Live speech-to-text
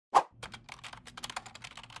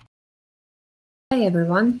Hi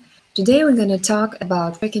everyone! Today we're going to talk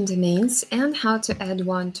about tracking domains and how to add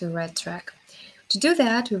one to RedTrack. To do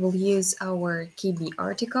that, we will use our KB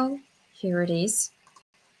article. Here it is.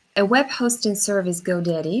 A web hosting service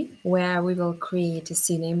GoDaddy, where we will create a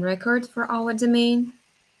CNAME record for our domain.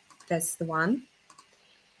 That's the one.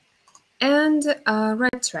 And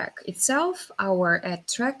RedTrack itself, our ad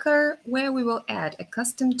tracker, where we will add a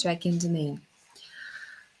custom tracking domain.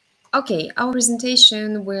 Okay, our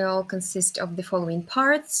presentation will consist of the following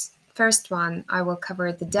parts. First one, I will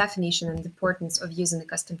cover the definition and importance of using a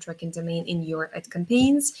custom tracking domain in your ad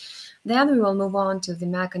campaigns. Then we will move on to the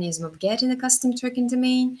mechanism of getting a custom tracking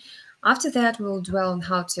domain. After that, we will dwell on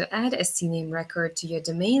how to add a CNAME record to your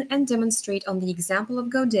domain and demonstrate on the example of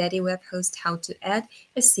GoDaddy web host how to add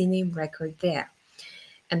a CNAME record there.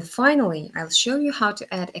 And finally, I'll show you how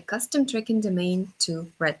to add a custom tracking domain to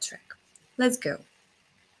RedTrack. Let's go.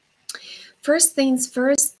 First things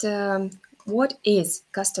first, what is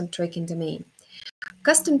custom tracking domain?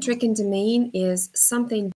 Custom tracking domain is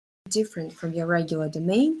something different from your regular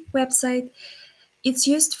domain website. It's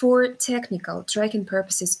used for technical tracking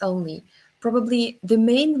purposes only. Probably the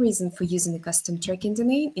main reason for using a custom tracking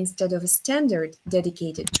domain instead of a standard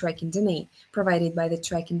dedicated tracking domain provided by the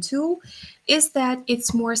tracking tool is that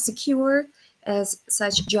it's more secure, as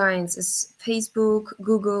such giants as Facebook,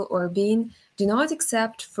 Google, or Bing do not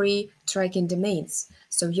accept free tracking domains,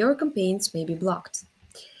 so your campaigns may be blocked.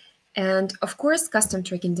 And of course, custom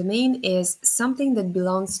tracking domain is something that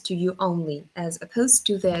belongs to you only, as opposed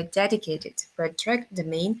to the dedicated RedTrack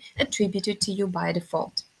domain attributed to you by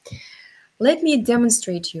default. Let me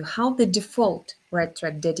demonstrate to you how the default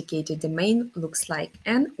RedTrack dedicated domain looks like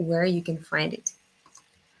and where you can find it.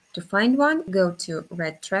 To find one, go to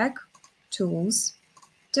RedTrack, Tools,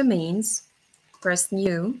 Domains, press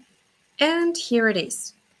New, and here it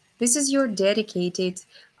is. This is your dedicated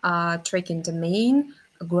tracking domain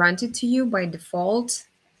granted to you by default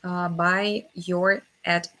by your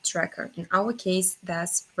ad tracker. In our case,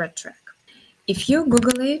 that's RedTrack. If you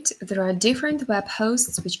Google it, there are different web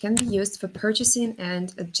hosts which can be used for purchasing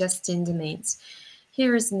and adjusting domains.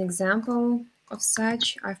 Here is an example of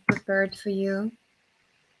such I've prepared for you.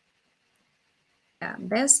 Yeah,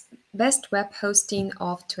 best web hosting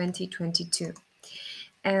of 2022.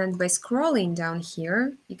 And by scrolling down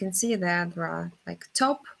here, you can see that there are like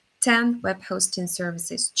top 10 web hosting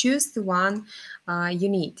services. Choose the one you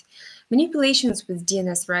need. Manipulations with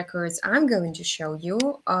DNS records I'm going to show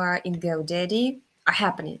you are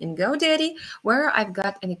happening in GoDaddy, where I've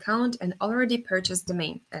got an account and already purchased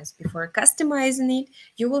domain. As before customizing it,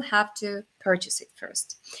 you will have to purchase it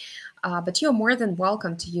first. But you're more than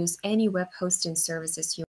welcome to use any web hosting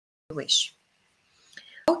services you wish.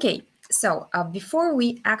 Okay. So before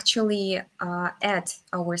we actually add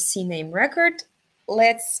our CNAME record,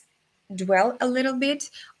 let's dwell a little bit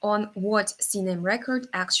on what CNAME record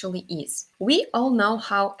actually is. We all know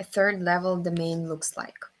how a third-level domain looks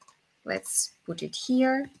like. Let's put it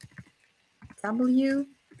here,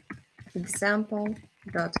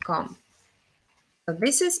 wexample.com. So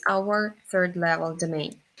this is our third-level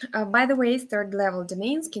domain. By the way, third-level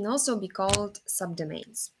domains can also be called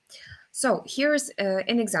subdomains. So here's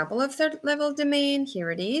an example of third-level domain.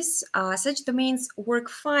 Here it is. Such domains work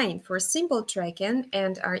fine for simple tracking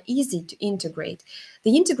and are easy to integrate.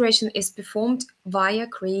 The integration is performed via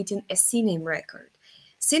creating a CNAME record.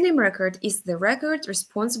 CNAME record is the record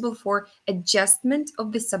responsible for adjustment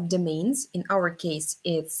of the subdomains. In our case,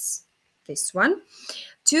 it's this one,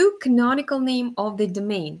 to canonical name of the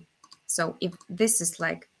domain. So if this is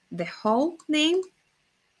like the whole name,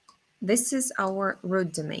 this is our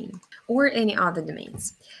root domain, or any other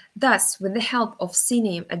domains. Thus, with the help of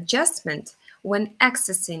CNAME adjustment, when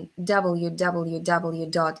accessing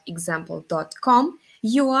www.example.com,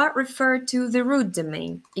 you are referred to the root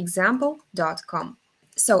domain, example.com.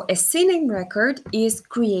 So a CNAME record is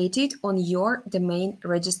created on your domain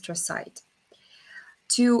registrar site.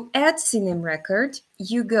 To add CNAME record,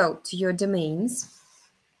 you go to your domains.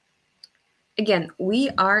 Again, we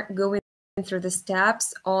are going through the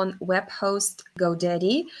steps on web host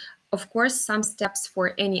GoDaddy. Of course, some steps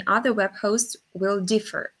for any other web host will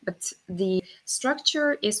differ, but the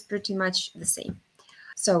structure is pretty much the same.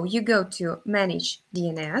 So you go to Manage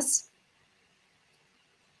DNS.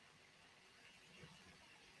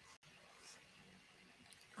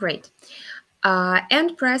 Great.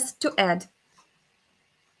 And press to add.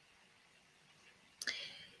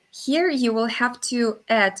 Here you will have to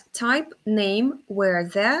add type, name, where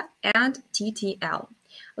the, and TTL.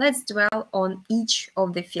 Let's dwell on each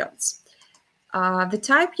of the fields. The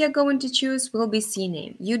type you're going to choose will be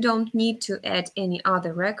CNAME. You don't need to add any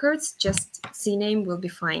other records, just CNAME will be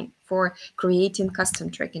fine for creating custom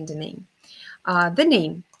tracking domain. The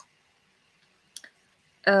name.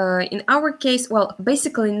 In our case, well,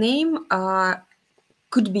 basically name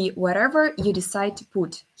could be whatever you decide to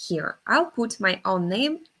put here. I'll put my own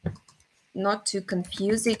name, not to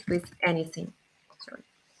confuse it with anything. Sorry,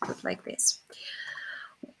 put like this.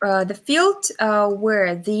 The field where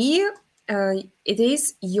it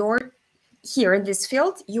is your, here in this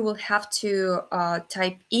field, you will have to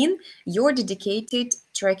type in your dedicated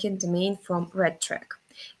tracking domain from RedTrack.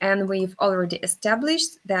 And we've already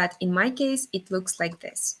established that in my case, it looks like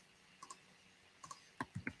this.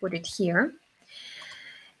 Put it here.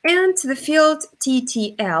 And the field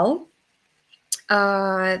TTL,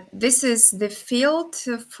 this is the field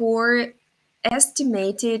for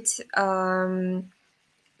estimated, so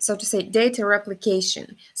to say, data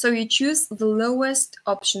replication. So you choose the lowest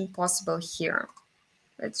option possible here.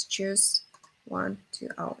 Let's choose 1-2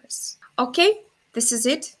 hours. Okay, this is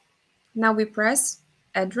it. Now we press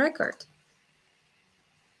Add Record.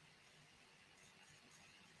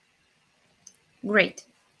 Great,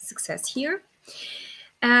 success here.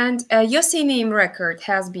 And your CNAME record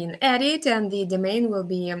has been added and the domain will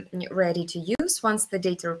be ready to use once the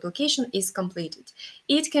data replication is completed.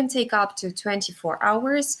 It can take up to 24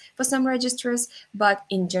 hours for some registers, but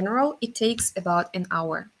in general, it takes about an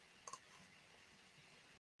hour.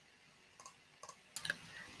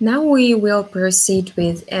 Now we will proceed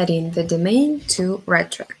with adding the domain to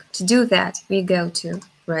RedTrack. To do that, we go to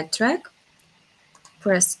RedTrack,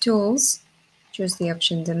 press Tools, choose the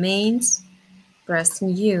option Domains, press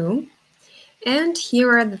New, and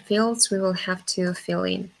here are the fields we will have to fill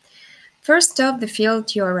in. First off, the field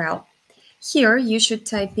URL. Here you should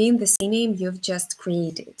type in the CNAME you've just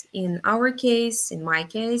created. In our case, in my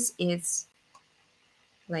case, it's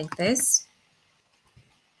like this.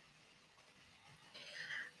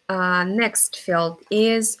 Next field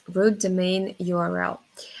is root domain URL.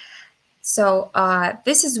 So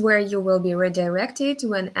this is where you will be redirected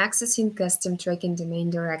when accessing custom tracking domain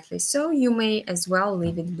directly. So you may as well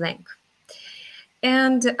leave it blank.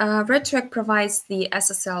 And RedTrack provides the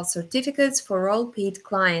SSL certificates for all paid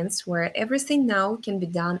clients where everything now can be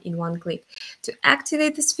done in one click. To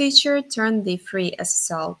activate this feature, turn the free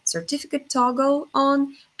SSL certificate toggle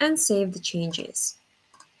on and save the changes.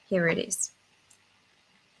 Here it is.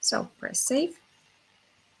 So press Save.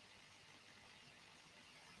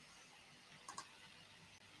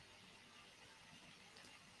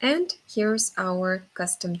 And here's our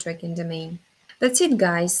custom tracking domain. That's it,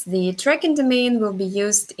 guys. The tracking domain will be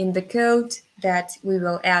used in the code that we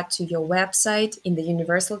will add to your website in the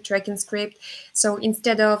universal tracking script. So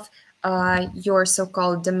instead of your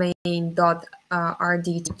so-called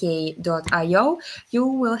domain.rdtk.io, you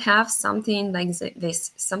will have something like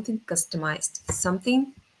this, something customized,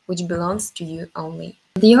 something which belongs to you only.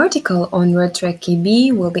 The article on RedTrack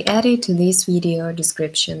KB will be added to this video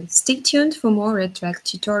description. Stay tuned for more RedTrack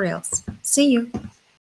tutorials. See you!